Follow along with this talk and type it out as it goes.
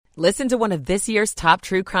Listen to one of this year's top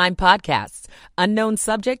true crime podcasts. Unknown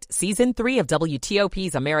Subject, Season 3 of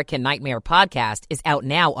WTOP's American Nightmare podcast is out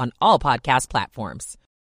now on all podcast platforms.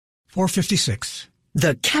 456.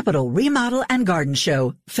 The Capitol Remodel and Garden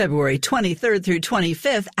Show, February 23rd through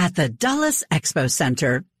 25th at the Dulles Expo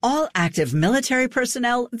Center. All active military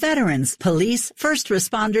personnel, veterans, police, first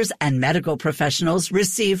responders, and medical professionals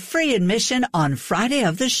receive free admission on Friday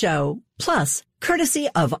of the show. Plus, courtesy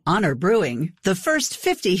of Honor Brewing, the first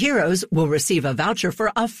 50 heroes will receive a voucher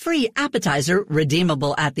for a free appetizer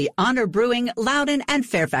redeemable at the Honor Brewing, Loudoun, and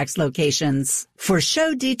Fairfax locations. For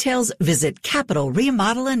show details, visit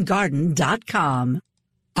CapitolRemodelandGarden.com.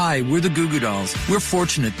 Hi, we're the Goo Goo Dolls. We're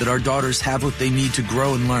fortunate that our daughters have what they need to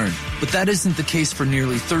grow and learn. But that isn't the case for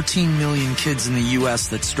nearly 13 million kids in the U.S.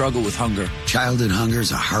 that struggle with hunger. Childhood hunger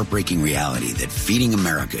is a heartbreaking reality that Feeding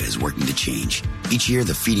America is working to change. Each year,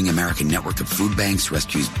 the Feeding America network of food banks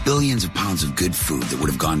rescues billions of pounds of good food that would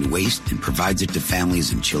have gone to waste and provides it to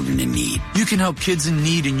families and children in need. You can help kids in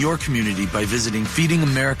need in your community by visiting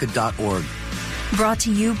feedingamerica.org. Brought to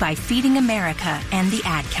you by Feeding America and the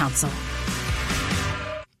Ad Council.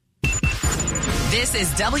 This is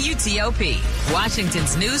WTOP,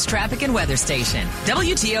 Washington's news, traffic, and weather station.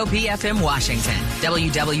 WTOP FM Washington,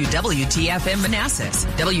 WWWT-FM Manassas,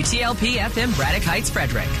 WTLP FM Braddock Heights,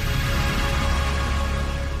 Frederick.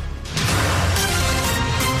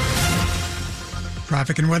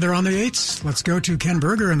 Traffic and weather on the 8s. Let's go to Ken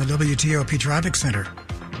Berger in the WTOP Traffic Center.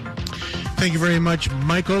 Thank you very much,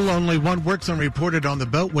 Michael. Only one work zone reported on the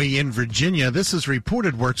Beltway in Virginia. This is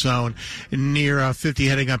reported work zone near 50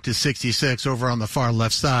 heading up to 66 over on the far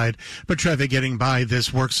left side. But traffic getting by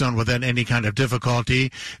this work zone without any kind of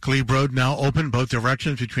difficulty. Glebe Road now open both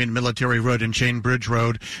directions between Military Road and Chain Bridge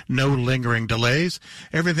Road. No lingering delays.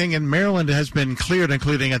 Everything in Maryland has been cleared,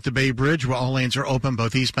 including at the Bay Bridge, where all lanes are open,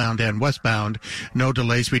 both eastbound and westbound. No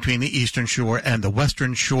delays between the eastern shore and the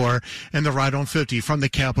western shore. And the ride on 50 from the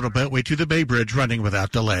Capitol Beltway to the Bay Bridge running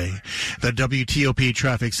without delay. The WTOP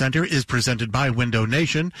Traffic Center is presented by Window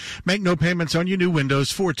Nation. Make no payments on your new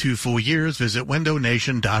windows for 2 full years. Visit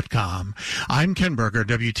windownation.com. I'm Ken Berger,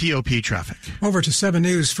 WTOP Traffic. Over to 7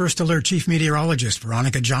 News First Alert Chief Meteorologist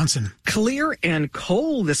Veronica Johnson. Clear and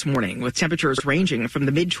cold this morning with temperatures ranging from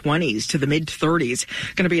the mid-20s to the mid-30s.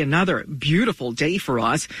 Going to be another beautiful day for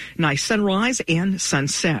us. Nice sunrise and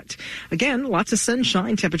sunset. Again, lots of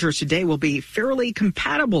sunshine. Temperatures today will be fairly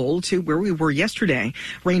compatible to where we were yesterday,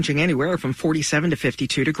 ranging anywhere from 47 to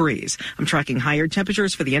 52 degrees. I'm tracking higher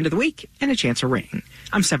temperatures for the end of the week and a chance of rain.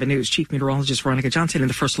 I'm 7 News Chief Meteorologist Veronica Johnson in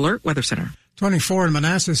the First Alert Weather Center. 24 in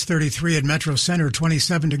Manassas, 33 at Metro Center,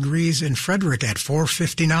 27 degrees in Frederick at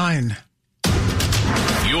 4:59.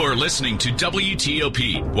 You're listening to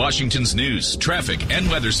WTOP, Washington's news, traffic,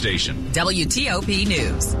 and weather station. WTOP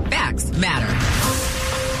News. Facts matter.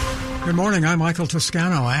 Good morning, I'm Michael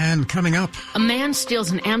Toscano, and coming up... A man steals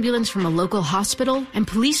an ambulance from a local hospital, and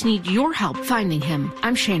police need your help finding him.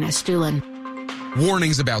 I'm Shayna Stulin.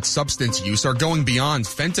 Warnings about substance use are going beyond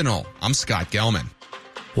fentanyl. I'm Scott Gelman.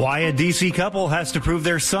 Why a D.C. couple has to prove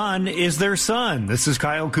their son is their son. This is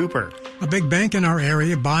Kyle Cooper. A big bank in our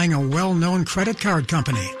area buying a well-known credit card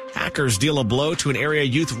company. Hackers deal a blow to an area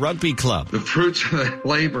youth rugby club. The fruits of their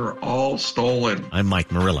labor all stolen. I'm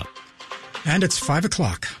Mike Murillo. And it's 5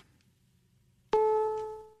 o'clock.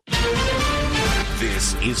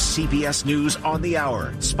 This is CBS News on the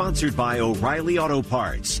Hour, sponsored by O'Reilly Auto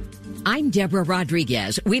Parts. I'm Deborah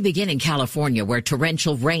Rodriguez. We begin in California, where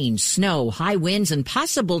torrential rain, snow, high winds, and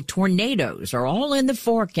possible tornadoes are all in the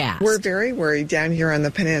forecast. We're very worried down here on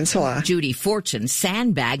the peninsula. Judy Fortune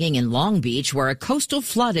sandbagging in Long Beach, where a coastal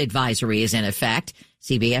flood advisory is in effect.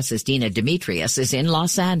 CBS's Dina Demetrius is in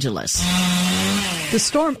Los Angeles. The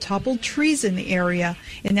storm toppled trees in the area.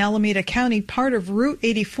 In Alameda County, part of Route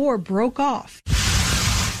 84 broke off.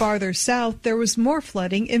 Farther south, there was more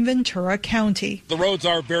flooding in Ventura County. The roads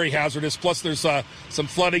are very hazardous, plus there's some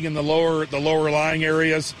flooding in the lower lying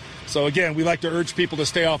areas. So again, we like to urge people to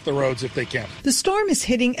stay off the roads if they can. The storm is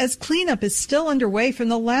hitting as cleanup is still underway from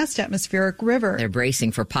the last atmospheric river. They're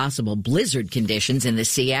bracing for possible blizzard conditions in the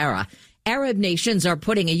Sierra. Arab nations are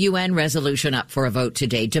putting a UN resolution up for a vote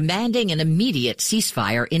today, demanding an immediate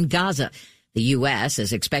ceasefire in Gaza. The U.S.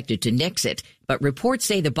 is expected to nix it, but reports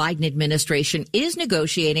say the Biden administration is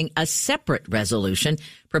negotiating a separate resolution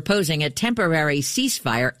proposing a temporary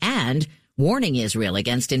ceasefire and warning Israel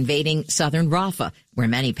against invading southern Rafah, where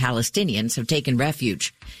many Palestinians have taken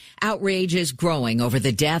refuge. Outrage is growing over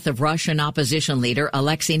the death of Russian opposition leader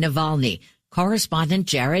Alexei Navalny. Correspondent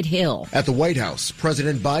Jared Hill. At the White House,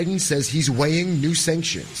 President Biden says he's weighing new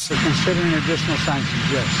sanctions. We're considering additional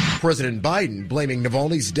sanctions, yes. President Biden blaming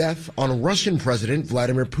Navalny's death on Russian President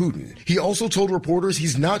Vladimir Putin. He also told reporters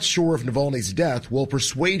he's not sure if Navalny's death will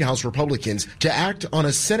persuade House Republicans to act on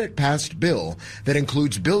a Senate-passed bill that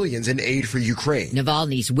includes billions in aid for Ukraine.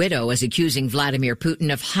 Navalny's widow is accusing Vladimir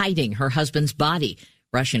Putin of hiding her husband's body.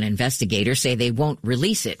 Russian investigators say they won't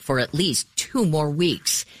release it for at least 2 more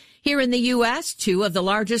weeks. Here in the U.S., 2 of the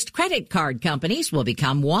largest credit card companies will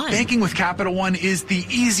become one. Banking with Capital One is the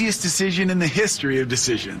easiest decision in the history of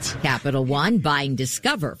decisions. Capital One buying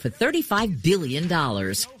Discover for $35 billion.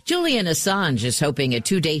 Julian Assange is hoping a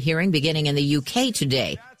 2-day hearing beginning in the U.K.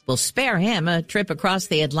 today will spare him a trip across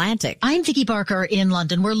the Atlantic. I'm Vicky Barker in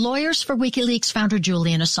London, where lawyers for WikiLeaks founder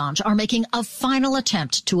Julian Assange are making a final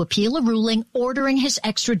attempt to appeal a ruling ordering his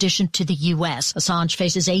extradition to the U.S. Assange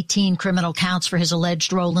faces 18 criminal counts for his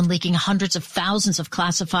alleged role in leaking hundreds of thousands of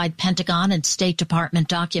classified Pentagon and State Department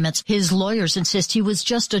documents. His lawyers insist he was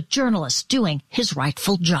just a journalist doing his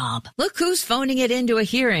rightful job. Look who's phoning it into a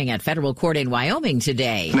hearing at federal court in Wyoming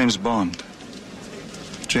today. My name's Bond.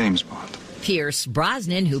 James Bond. Pierce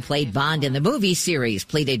Brosnan, who played Bond in the movie series,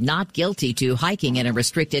 pleaded not guilty to hiking in a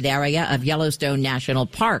restricted area of Yellowstone National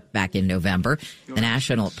Park back in November. The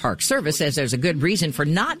National Park Service says there's a good reason for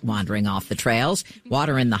not wandering off the trails.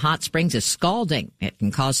 Water in the hot springs is scalding. It can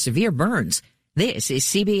cause severe burns. This is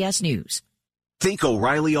CBS News. Think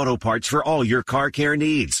O'Reilly Auto Parts for all your car care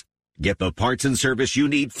needs. Get the parts and service you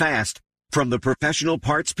need fast from the professional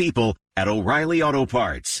parts people at O'Reilly Auto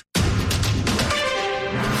Parts.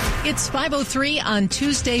 It's 5:03 on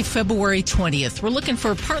Tuesday, February 20th. We're looking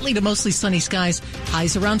for partly to mostly sunny skies.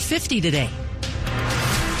 Highs around 50 today.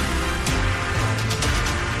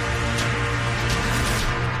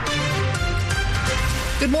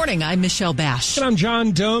 Good morning. I'm Michelle Bash. And I'm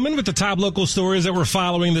John Doman with the top local stories that we're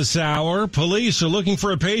following this hour. Police are looking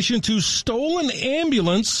for a patient who stole an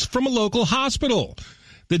ambulance from a local hospital.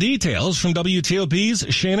 The details from WTOP's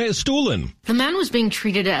Shana Estulin. The man was being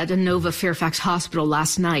treated at a Nova Fairfax hospital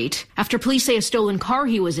last night after police say a stolen car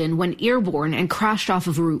he was in went airborne and crashed off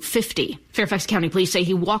of Route 50. Fairfax County police say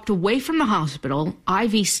he walked away from the hospital,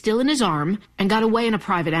 IV still in his arm, and got away in a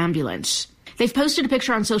private ambulance. They've posted a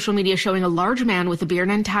picture on social media showing a large man with a beard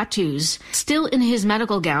and tattoos, still in his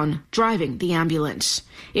medical gown, driving the ambulance.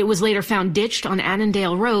 It was later found ditched on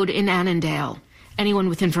Annandale Road in Annandale. Anyone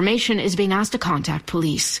with information is being asked to contact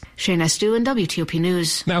police. Shane Estulin, WTOP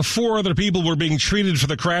News. Now, 4 other people were being treated for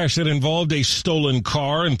the crash that involved a stolen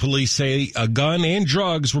car, and police say a gun and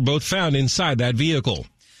drugs were both found inside that vehicle.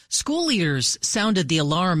 School leaders sounded the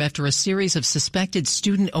alarm after a series of suspected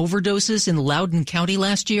student overdoses in Loudoun County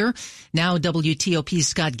last year. Now WTOP's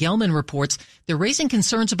Scott Gelman reports they're raising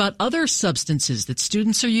concerns about other substances that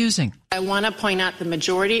students are using. I want to point out the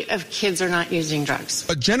majority of kids are not using drugs.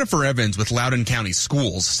 But Jennifer Evans with Loudoun County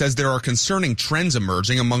Schools says there are concerning trends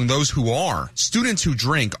emerging among those who are. Students who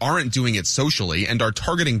drink aren't doing it socially and are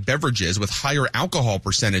targeting beverages with higher alcohol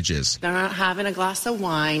percentages. They're not having a glass of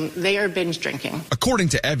wine. They are binge drinking. According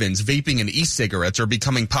to Evans, vaping and e-cigarettes are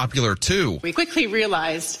becoming popular too. We quickly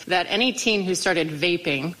realized that any teen who started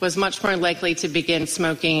vaping was much more likely to begin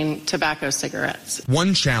smoking tobacco cigarettes.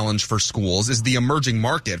 One challenge for schools is the emerging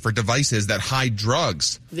market for devices that hide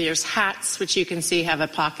drugs. There's hats, which you can see have a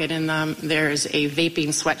pocket in them. There's a vaping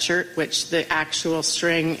sweatshirt, which the actual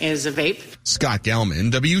string is a vape. Scott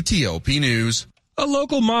Gelman, WTOP News. A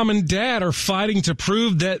local mom and dad are fighting to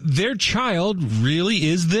prove that their child really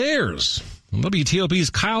is theirs. WTOP's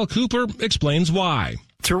Kyle Cooper explains why.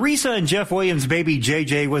 Teresa and Jeff Williams' baby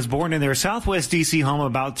JJ was born in their Southwest D.C. home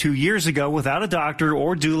about 2 years ago without a doctor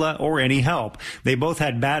or doula or any help. They both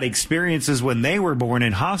had bad experiences when they were born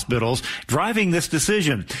in hospitals, driving this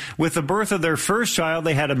decision. With the birth of their first child,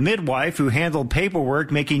 they had a midwife who handled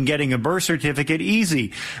paperwork, making getting a birth certificate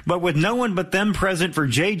easy. But with no one but them present for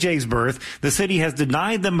JJ's birth, the city has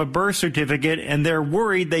denied them a birth certificate, and they're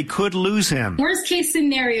worried they could lose him. Worst case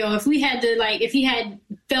scenario, if he had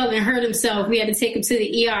fell and hurt himself, we had to take him to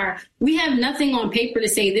the ER. We have nothing on paper to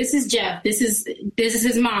say this is Jeff, this is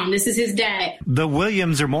his mom, this is his dad. The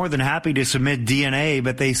Williams are more than happy to submit DNA,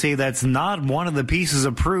 but they say that's not one of the pieces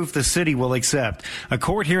of proof the city will accept. A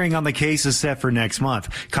court hearing on the case is set for next month.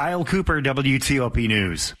 Kyle Cooper, WTOP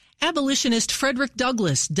News. Abolitionist Frederick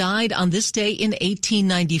Douglass died on this day in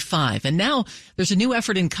 1895, and now there's a new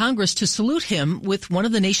effort in Congress to salute him with one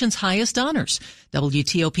of the nation's highest honors.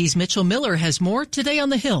 WTOP's Mitchell Miller has more today on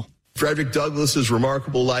the Hill. Frederick Douglass's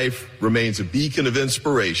remarkable life remains a beacon of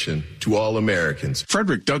inspiration to all Americans.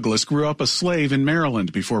 Frederick Douglass grew up a slave in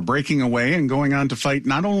Maryland before breaking away and going on to fight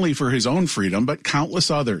not only for his own freedom, but countless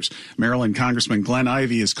others. Maryland Congressman Glenn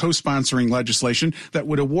Ivey is co-sponsoring legislation that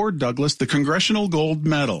would award Douglass the Congressional Gold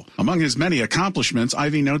Medal. Among his many accomplishments,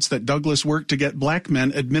 Ivey notes that Douglass worked to get black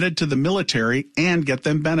men admitted to the military and get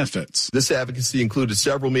them benefits. This advocacy included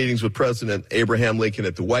several meetings with President Abraham Lincoln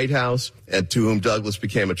at the White House, and to whom Douglass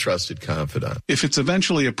became a trusted confidant. If it's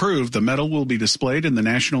eventually approved, the medal will be displayed in the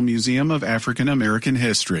National Museum of African American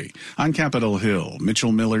History. On Capitol Hill,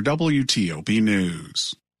 Mitchell Miller, WTOP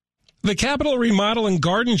News. The Capitol Remodel and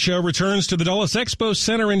Garden Show returns to the Dulles Expo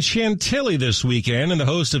Center in Chantilly this weekend, and the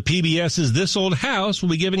host of PBS's This Old House will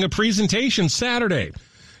be giving a presentation Saturday.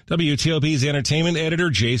 WTOP's entertainment editor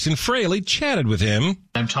Jason Fraley chatted with him.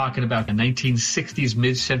 I'm talking about a 1960s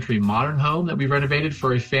mid-century modern home that we renovated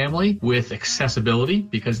for a family with accessibility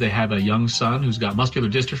because they have a young son who's got muscular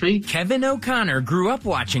dystrophy. Kevin O'Connor grew up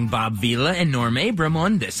watching Bob Vila and Norm Abram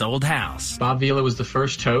on This Old House. Bob Vila was the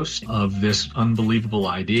first host of this unbelievable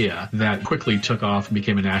idea that quickly took off and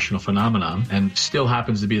became a national phenomenon and still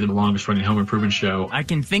happens to be the longest-running home improvement show. I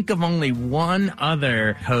can think of only one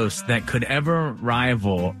other host that could ever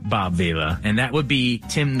rival Bob Vila, and that would be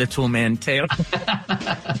Tim the Toolman Taylor.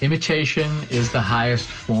 Imitation is the highest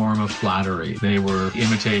form of flattery. They were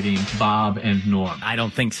imitating Bob and Norm. I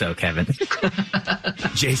don't think so, Kevin.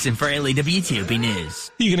 Jason Fraley, WTOP News.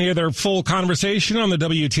 You can hear their full conversation on the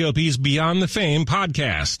WTOP's Beyond the Fame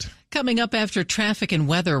podcast. Coming up after traffic and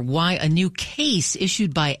weather, why a new case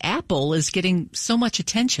issued by Apple is getting so much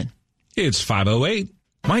attention. It's 5:08.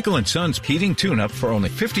 Michael & Son's heating tune-up for only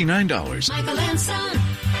 $59. Michael & Son.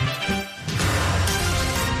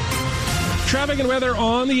 Traffic and weather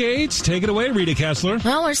on the 8s. Take it away, Rita Kessler.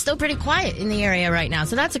 Well, we're still pretty quiet in the area right now,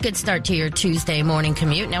 so that's a good start to your Tuesday morning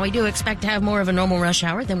commute. Now, we do expect to have more of a normal rush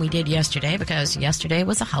hour than we did yesterday because yesterday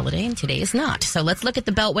was a holiday and today is not. So let's look at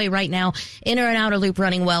the Beltway right now. Inner and outer loop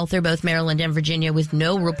running well through both Maryland and Virginia with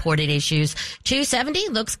no reported issues. 270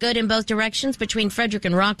 looks good in both directions between Frederick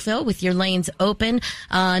and Rockville with your lanes open.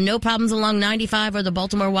 No problems along 95 or the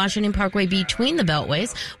Baltimore-Washington Parkway between the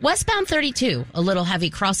Beltways. Westbound 32, a little heavy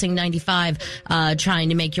crossing 95. Trying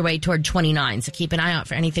to make your way toward 29. So keep an eye out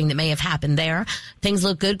for anything that may have happened there. Things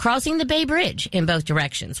look good crossing the Bay Bridge in both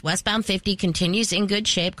directions. Westbound 50 continues in good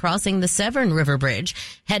shape crossing the Severn River Bridge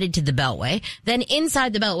headed to the Beltway. Then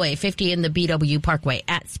inside the Beltway, 50 in the BW Parkway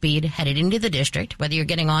at speed headed into the district. Whether you're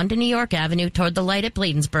getting on to New York Avenue toward the light at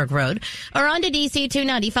Bladensburg Road or onto DC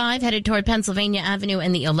 295 headed toward Pennsylvania Avenue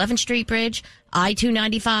and the 11th Street Bridge.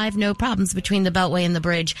 I-295, no problems between the Beltway and the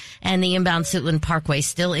bridge, and the inbound Suitland Parkway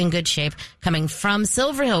still in good shape, coming from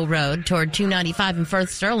Silver Hill Road toward 295 and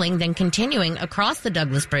Firth Sterling, then continuing across the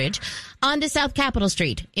Douglas Bridge onto South Capitol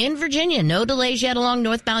Street. In Virginia, no delays yet along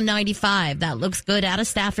northbound 95. That looks good out of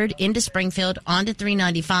Stafford into Springfield onto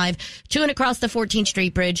 395, to and across the 14th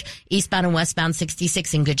Street Bridge, eastbound and westbound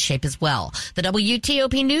 66 in good shape as well. The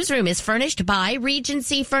WTOP newsroom is furnished by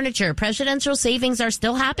Regency Furniture. Presidential savings are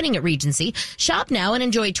still happening at Regency. Shop now and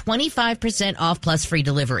enjoy 25% off plus free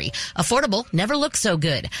delivery. Affordable never looks so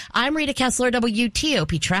good. I'm Rita Kessler,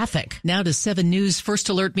 WTOP Traffic. Now to 7 News First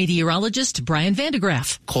Alert meteorologist Brian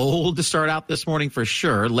Vandegraff. Cold to start out this morning for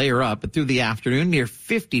sure. Layer up, but through the afternoon near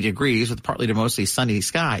 50 degrees with partly to mostly sunny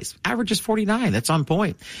skies. Average is 49. That's on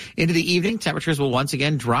point. Into the evening, temperatures will once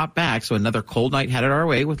again drop back. So another cold night headed our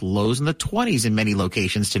way with lows in the 20s in many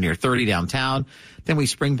locations to near 30 downtown. Then we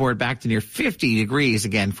springboard back to near 50 degrees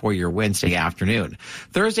again for your Wednesday afternoon.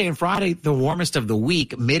 Thursday and Friday, the warmest of the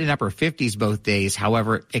week, mid and upper 50s both days.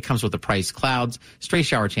 However, it comes with the price clouds. Stray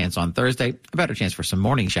shower chance on Thursday, a better chance for some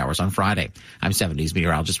morning showers on Friday. I'm 7 News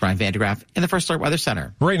meteorologist Brian Vandegraff in the First Alert Weather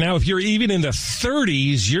Center. Right now, if you're even in the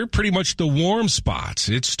 30s, you're pretty much the warm spots.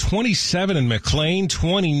 It's 27 in McLean,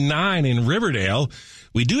 29 in Riverdale.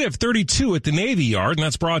 We do have 32 at the Navy Yard, and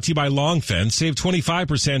that's brought to you by Long Fence. Save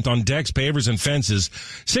 25% on decks, pavers, and fences.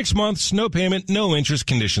 6 months, no payment, no interest.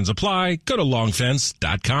 Conditions apply. Go to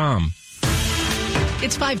longfence.com.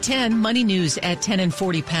 It's 5:10, Money News at 10 and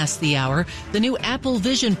 40 past the hour. The new Apple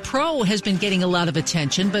Vision Pro has been getting a lot of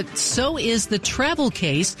attention, but so is the travel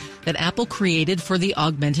case that Apple created for the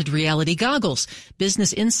augmented reality goggles.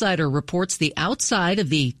 Business Insider reports the outside of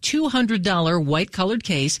the $200 white-colored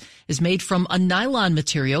case is made from a nylon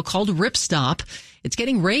material called Ripstop. It's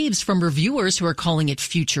getting raves from reviewers who are calling it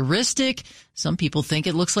futuristic. Some people think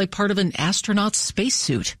it looks like part of an astronaut's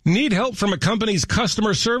spacesuit. Need help from a company's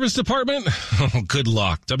customer service department? Oh, good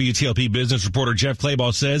luck. WTOP business reporter Jeff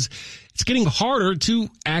Claybaugh says it's getting harder to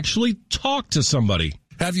actually talk to somebody.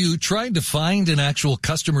 Have you tried to find an actual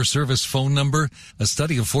customer service phone number? A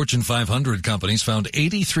study of Fortune 500 companies found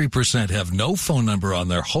 83% have no phone number on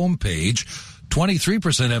their homepage.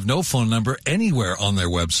 23% have no phone number anywhere on their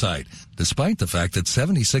website, despite the fact that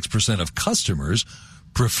 76% of customers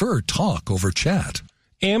prefer talk over chat.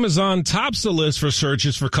 Amazon tops the list for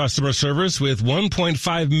searches for customer service with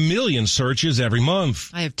 1.5 million searches every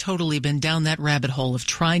month. I have totally been down that rabbit hole of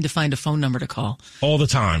trying to find a phone number to call. All the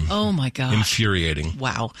time. Oh, my gosh. Infuriating.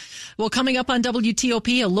 Wow. Well, coming up on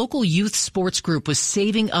WTOP, a local youth sports group was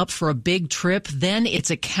saving up for a big trip. Then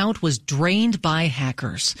its account was drained by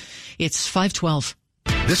hackers. It's 5:12.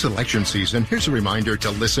 This election season, here's a reminder to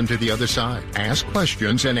listen to the other side, ask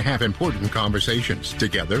questions, and have important conversations.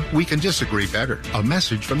 Together, we can disagree better. A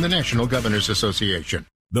message from the National Governors Association.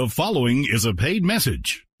 The following is a paid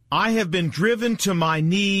message. I have been driven to my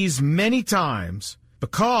knees many times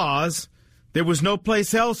because there was no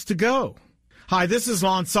place else to go. Hi, this is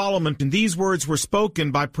Lon Solomon, and these words were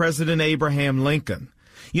spoken by President Abraham Lincoln.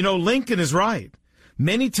 You know, Lincoln is right.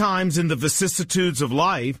 Many times in the vicissitudes of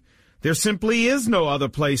life, there simply is no other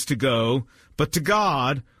place to go but to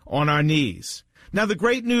God on our knees. Now, the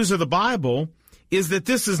great news of the Bible is that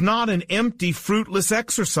this is not an empty, fruitless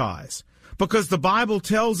exercise, because the Bible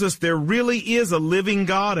tells us there really is a living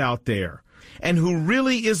God out there, and who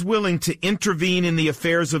really is willing to intervene in the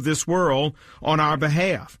affairs of this world on our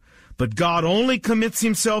behalf. But God only commits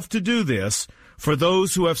himself to do this for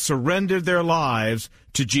those who have surrendered their lives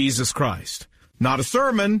to Jesus Christ. Not a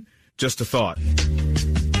sermon, just a thought.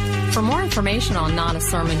 For more information on Not a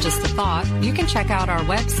Sermon, Just a Thought, you can check out our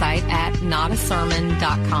website at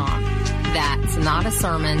notasermon.com. That's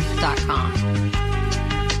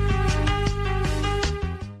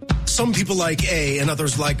notasermon.com. Some people like A and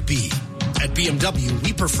others like B. At BMW,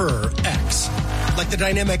 we prefer X. Like the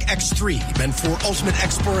dynamic X3, meant for ultimate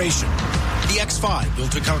exploration. The X5,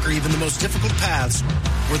 built to conquer even the most difficult paths.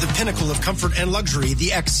 Or the pinnacle of comfort and luxury,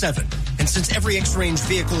 the X7. And since every X-Range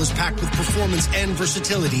vehicle is packed with performance and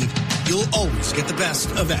versatility, you'll always get the best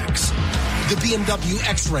of X. The BMW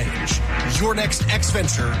X-Range. Your next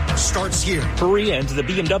X-Venture starts here. Hurry into the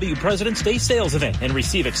BMW President's Day sales event and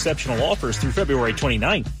receive exceptional offers through February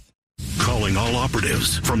 29th. Calling all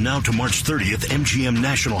operatives. From now to March 30th, MGM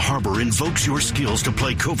National Harbor invokes your skills to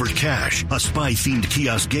play Covert Cash, a spy-themed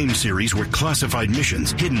kiosk game series where classified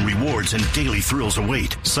missions, hidden rewards, and daily thrills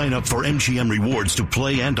await. Sign up for MGM Rewards to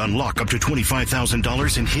play and unlock up to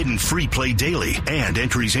 $25,000 in hidden free play daily and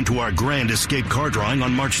entries into our Grand Escape car drawing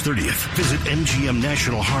on March 30th. Visit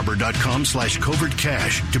mgmnationalharbor.com/Covert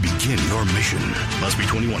Cash to begin your mission. Must be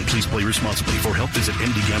 21. Please play responsibly. For help, visit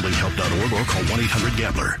mdgamblinghelp.org or call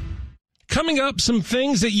 1-800-GAMBLER. Coming up, some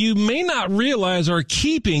things that you may not realize are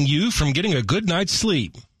keeping you from getting a good night's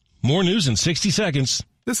sleep. More news in 60 seconds.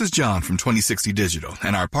 This is John from 2060 Digital,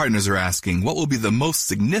 and our partners are asking what will be the most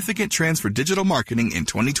significant trends for digital marketing in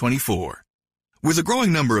 2024. With a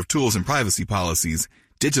growing number of tools and privacy policies,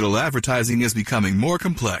 digital advertising is becoming more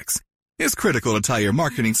complex. It's critical to tie your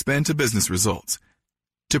marketing spend to business results.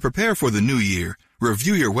 To prepare for the new year,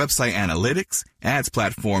 review your website analytics, ads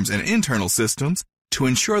platforms, and internal systems to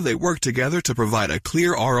ensure they work together to provide a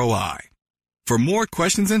clear ROI. For more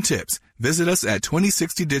questions and tips, visit us at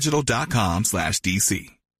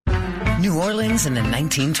 2060digital.com/DC. New Orleans in the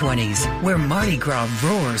 1920s, where Mardi Gras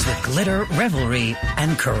roars with glitter, revelry,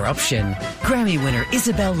 and corruption. Grammy winner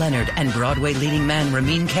Isabel Leonard and Broadway leading man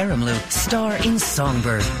Ramin Karimloo star in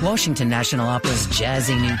Songbird, Washington National Opera's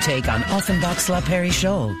jazzy new take on Offenbach's La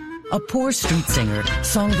Périchole. A poor street singer,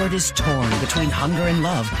 Songbird is torn between hunger and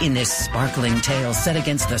love in this sparkling tale set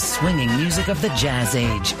against the swinging music of the jazz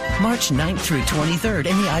age. March 9th through 23rd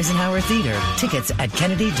in the Eisenhower Theater. Tickets at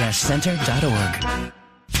kennedy-center.org.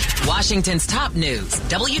 Washington's top news,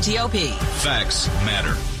 WTOP. Facts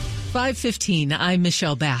matter. 5:15, I'm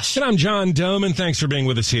Michelle Bash. And I'm John Doman. Thanks for being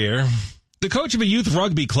with us here. The coach of a youth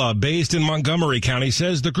rugby club based in Montgomery County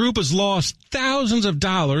says the group has lost thousands of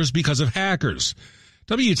dollars because of hackers.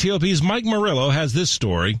 WTOP's Mike Murillo has this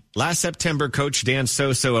story. Last September, Coach Dan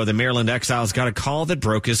Soso of the Maryland Exiles got a call that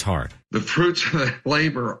broke his heart. The fruits of that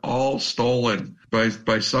labor all stolen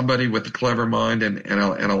by somebody with a clever mind and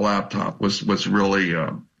a laptop was really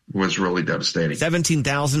devastating.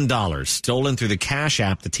 $17,000 stolen through the Cash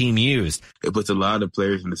App the team used. It puts a lot of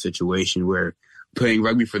players in a situation where playing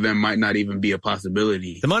rugby for them might not even be a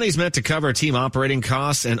possibility. The money's meant to cover team operating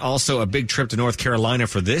costs and also a big trip to North Carolina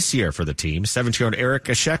for this year for the team. 17-year-old Eric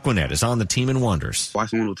Ashekwinet is on the team and wonders why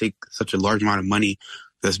someone will take such a large amount of money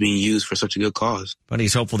that's being used for such a good cause. But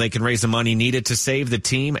he's hopeful they can raise the money needed to save the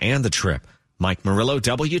team and the trip. Mike Murillo,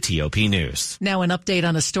 WTOP News. Now an update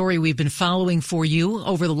on a story we've been following for you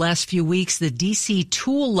over the last few weeks. The D.C.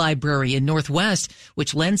 Tool Library in Northwest,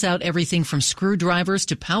 which lends out everything from screwdrivers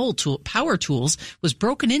to power tools, was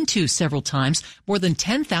broken into several times. More than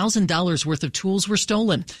 $10,000 worth of tools were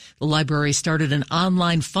stolen. The library started an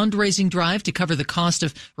online fundraising drive to cover the cost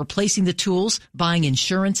of replacing the tools, buying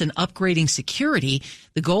insurance, and upgrading security.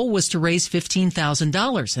 The goal was to raise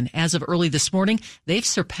 $15,000, and as of early this morning, they've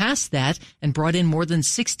surpassed that and brought in more than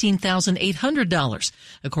 $16,800.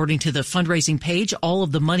 According to the fundraising page, all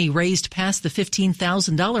of the money raised past the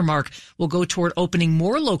 $15,000 mark will go toward opening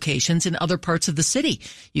more locations in other parts of the city.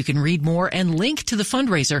 You can read more and link to the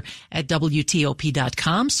fundraiser at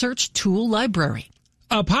WTOP.com. Search Tool Library.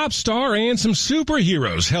 A pop star and some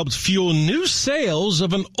superheroes helped fuel new sales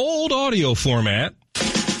of an old audio format.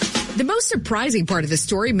 The most surprising part of the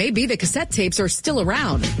story may be the cassette tapes are still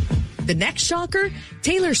around. The next shocker,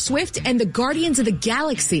 Taylor Swift and the Guardians of the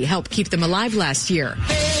Galaxy helped keep them alive last year.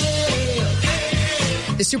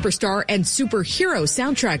 The superstar and superhero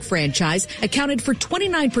soundtrack franchise accounted for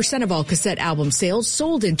 29% of all cassette album sales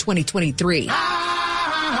sold in 2023.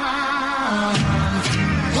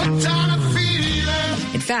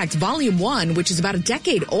 In fact, Volume 1, which is about a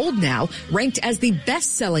decade old now, ranked as the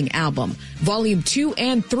best-selling album. Volume 2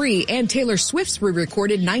 and 3 and Taylor Swift's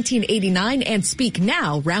re-recorded 1989 and Speak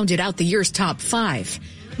Now rounded out the year's top 5.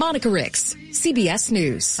 Monica Ricks, CBS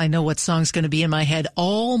News. I know what song's going to be in my head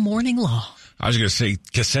all morning long. I was going to say,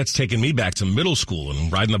 cassette's taking me back to middle school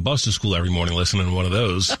and riding the bus to school every morning listening to one of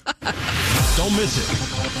those. Don't miss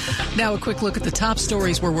it. Now a quick look at the top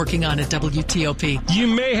stories we're working on at WTOP. You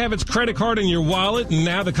may have its credit card in your wallet, and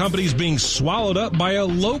now the company's being swallowed up by a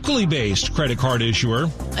locally based credit card issuer.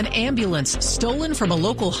 An ambulance stolen from a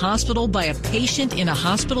local hospital by a patient in a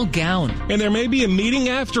hospital gown. And there may be a meeting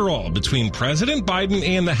after all between President Biden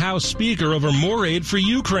and the House Speaker over more aid for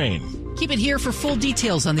Ukraine. Keep it here for full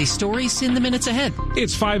details on these stories in the minutes ahead.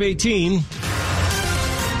 It's 5:18.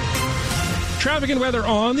 Traffic and weather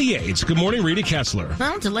on the 8s. Good morning, Rita Kessler.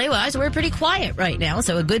 Well, delay-wise, we're pretty quiet right now,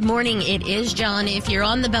 so a good morning it is, John. If you're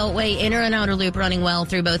on the Beltway, inner and outer loop running well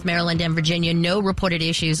through both Maryland and Virginia, no reported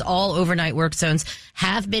issues. All overnight work zones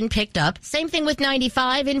have been picked up. Same thing with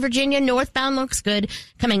 95 in Virginia. Northbound looks good.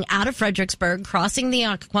 Coming out of Fredericksburg, crossing the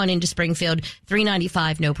Occoquan into Springfield,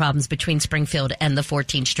 395, no problems between Springfield and the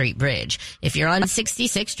 14th Street Bridge. If you're on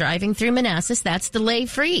 66 driving through Manassas, that's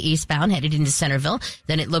delay-free eastbound headed into Centerville.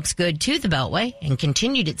 Then it looks good to the Beltway and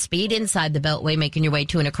continued its speed inside the Beltway, making your way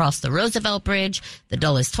to and across the Roosevelt Bridge. The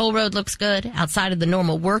Dulles Toll Road looks good. Outside of the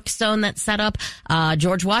normal work zone that's set up,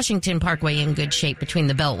 George Washington Parkway in good shape between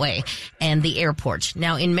the Beltway and the airport.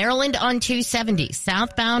 Now in Maryland on 270,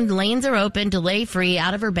 southbound lanes are open, delay-free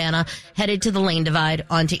out of Urbana, headed to the lane divide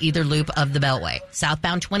onto either loop of the Beltway.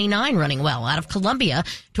 Southbound 29 running well out of Columbia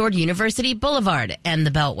toward University Boulevard and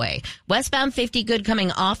the Beltway. Westbound 50 good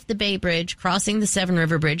coming off the Bay Bridge, crossing the Seven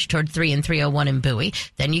River Bridge toward 3 and 301 in Bowie.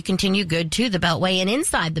 Then you continue good to the Beltway and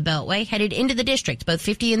inside the Beltway, headed into the district, both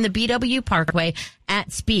 50 and the BW Parkway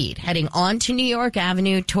at speed, heading on to New York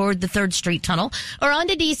Avenue toward the 3rd Street Tunnel, or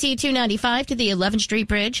onto DC 295 to the 11th Street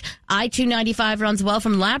Bridge. I-295 runs well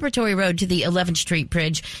from Laboratory Road to the 11th Street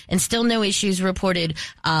Bridge, and still no issues reported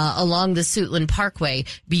along the Suitland Parkway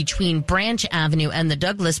between Branch Avenue and the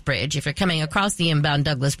Douglas Bridge. If you're coming across the inbound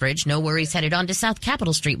Douglas Bridge, no worries, headed on to South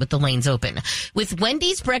Capitol Street with the lanes open. With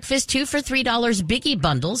Wendy's breakfast 2 for $3 biggie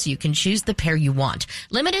bundles, you can choose the pair you want.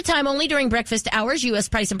 Limited time only during breakfast hours. U.S.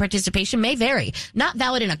 price and participation may vary. Not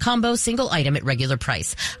valid in a combo, single item at regular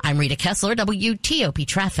price. I'm Rita Kessler, WTOP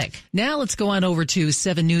Traffic. Now let's go on over to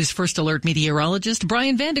 7 News First Alert meteorologist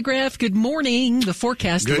Brian Vandegraff. Good morning. The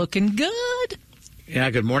forecast looking good.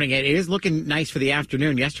 Yeah, good morning. It is looking nice for the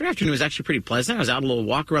afternoon. Yesterday afternoon was actually pretty pleasant. I was out a little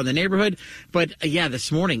walk around the neighborhood. But, yeah,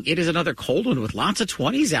 this morning, it is another cold one with lots of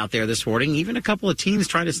 20s out there this morning. Even a couple of teens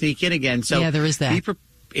trying to sneak in again. So yeah, there is that.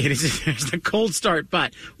 It's a cold start,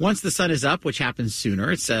 but once the sun is up, which happens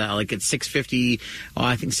sooner, it's like at 6:50.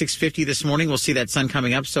 I think 6:50 this morning. We'll see that sun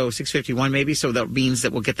coming up, so 6:51 maybe. So that means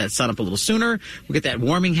that we'll get that sun up a little sooner. We'll get that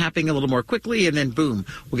warming happening a little more quickly, and then boom,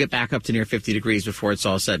 we'll get back up to near 50 degrees before it's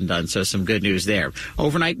all said and done. So some good news there.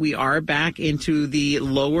 Overnight, we are back into the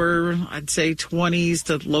lower, I'd say 20s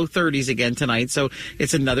to low 30s again tonight. So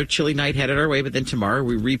it's another chilly night headed our way. But then tomorrow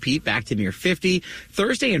we repeat back to near 50.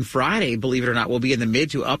 Thursday and Friday, believe it or not, will be in the mid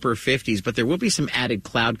to to upper 50s, but there will be some added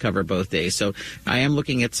cloud cover both days. So I am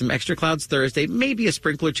looking at some extra clouds Thursday, maybe a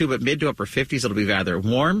sprinkle or two, but mid to upper 50s. It'll be rather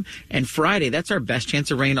warm. And Friday, that's our best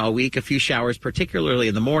chance of rain all week. A few showers, particularly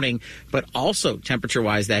in the morning, but also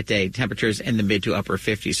temperature-wise that day, temperatures in the mid to upper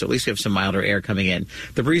 50s. So at least we have some milder air coming in.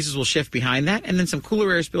 The breezes will shift behind that, and then some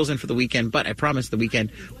cooler air spills in for the weekend. But I promise the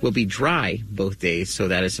weekend will be dry both days. So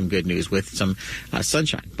that is some good news with some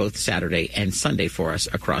sunshine both Saturday and Sunday for us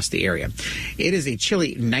across the area. It is a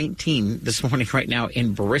chilly 19 this morning right now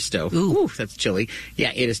in Bristow. Ooh, that's chilly.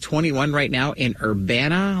 Yeah, it is 21 right now in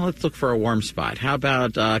Urbana. Let's look for a warm spot. How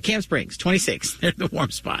about Camp Springs, 26. They're the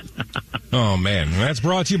warm spot. Oh, man. That's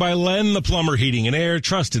brought to you by Len the Plumber Heating and Air.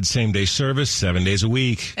 Trusted same-day service 7 days a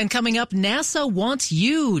week. And coming up, NASA wants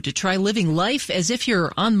you to try living life as if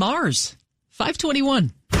you're on Mars.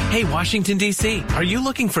 521. Hey, Washington, D.C., are you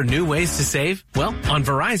looking for new ways to save? Well, on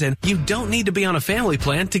Verizon, you don't need to be on a family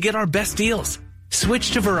plan to get our best deals.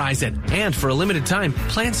 Switch to Verizon, and for a limited time,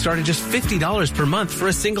 plans start at just $50 per month for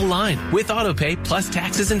a single line with autopay plus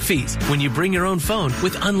taxes and fees when you bring your own phone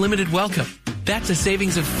with unlimited welcome. That's a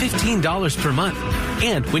savings of $15 per month.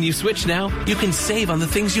 And when you switch now, you can save on the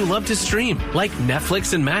things you love to stream, like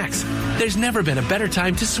Netflix and Max. There's never been a better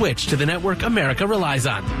time to switch to the network America relies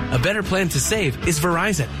on. A better plan to save is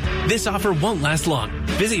Verizon. This offer won't last long.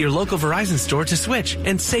 Visit your local Verizon store to switch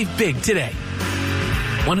and save big today.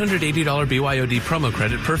 $180 BYOD promo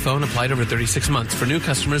credit per phone applied over 36 months for new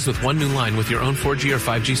customers with one new line with your own 4G or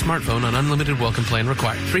 5G smartphone on unlimited welcome plan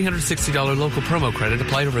required. $360 local promo credit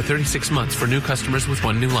applied over 36 months for new customers with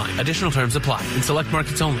one new line. Additional terms apply. In select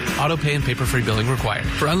markets only. Auto pay and paper-free billing required.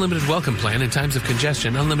 For unlimited welcome plan in times of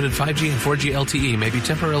congestion, unlimited 5G and 4G LTE may be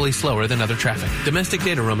temporarily slower than other traffic. Domestic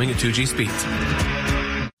data roaming at 2G speeds.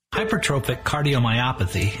 Hypertrophic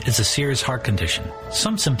cardiomyopathy is a serious heart condition.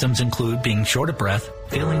 Some symptoms include being short of breath,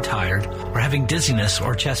 feeling tired, or having dizziness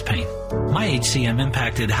or chest pain. My HCM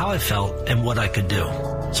impacted how I felt and what I could do.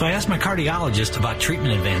 So I asked my cardiologist about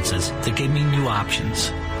treatment advances that gave me new options.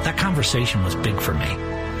 That conversation was big for me.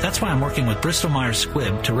 That's why I'm working with Bristol-Myers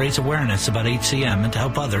Squibb to raise awareness about HCM and to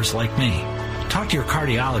help others like me. Talk to your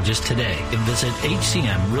cardiologist today and visit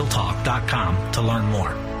hcmrealtalk.com to learn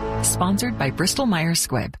more. Sponsored by Bristol-Myers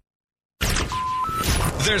Squibb.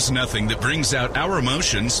 There's nothing that brings out our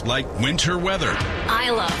emotions like winter weather.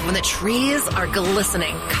 I love when the trees are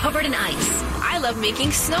glistening, covered in ice. I love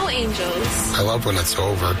making snow angels. I love when it's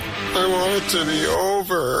over. I want it to be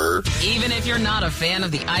over. Even if you're not a fan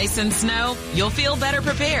of the ice and snow, you'll feel better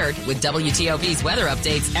prepared with WTOP's weather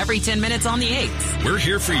updates every 10 minutes on the 8th. We're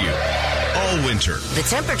here for you all winter. The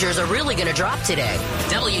temperatures are really going to drop today.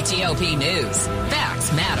 WTOP News.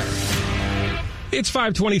 Facts matter. It's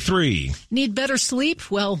 5:23. Need better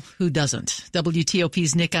sleep? Well, who doesn't?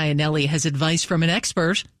 WTOP's Nick Iannelli has advice from an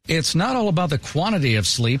expert. It's not all about the quantity of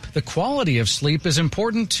sleep. The quality of sleep is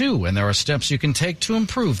important too, and there are steps you can take to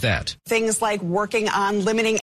improve that. Things like working on limiting